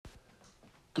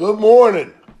Good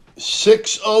morning.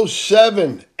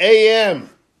 6:07 a.m.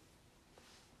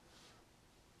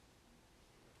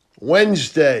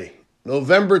 Wednesday,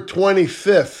 November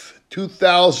 25th,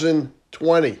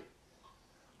 2020.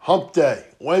 Hump Day,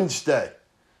 Wednesday.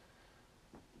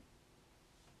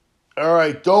 All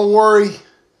right, don't worry.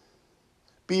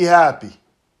 Be happy.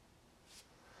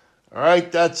 All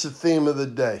right, that's the theme of the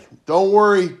day. Don't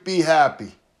worry, be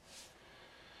happy.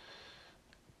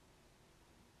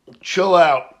 Chill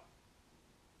out.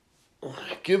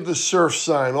 Give the surf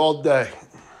sign all day.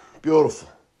 Beautiful.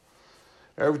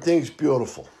 Everything's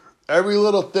beautiful. Every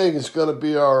little thing is going to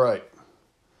be all right.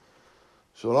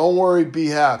 So don't worry, be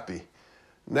happy.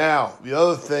 Now, the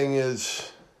other thing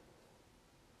is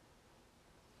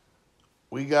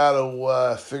we got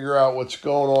to figure out what's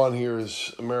going on here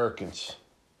as Americans.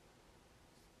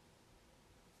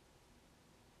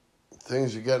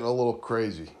 Things are getting a little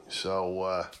crazy.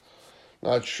 So,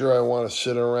 not sure I want to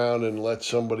sit around and let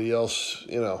somebody else,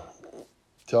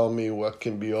 tell me what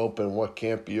can be open, what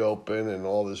can't be open, and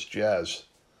all this jazz.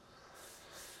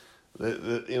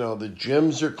 The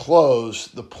gyms are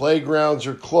closed, the playgrounds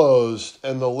are closed,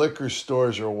 and the liquor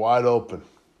stores are wide open.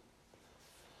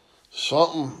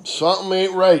 Something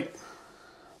ain't right.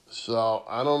 So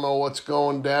I don't know what's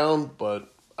going down,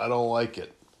 but I don't like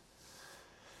it.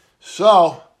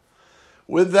 So,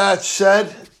 with that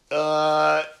said,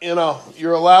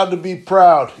 you're allowed to be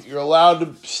proud. You're allowed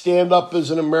to stand up as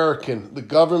an American. The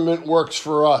government works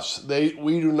for us.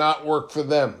 We do not work for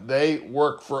them. They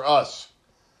work for us.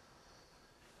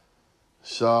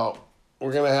 So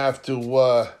we're going to have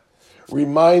to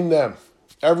remind them,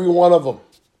 every one of them,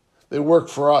 they work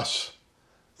for us.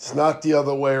 It's not the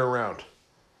other way around.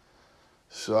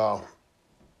 So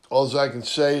all I can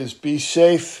say is be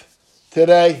safe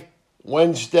today,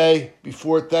 Wednesday,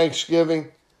 before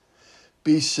Thanksgiving.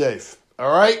 Be safe.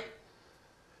 All right?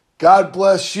 God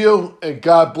bless you and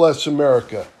God bless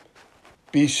America.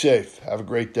 Be safe. Have a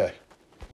great day.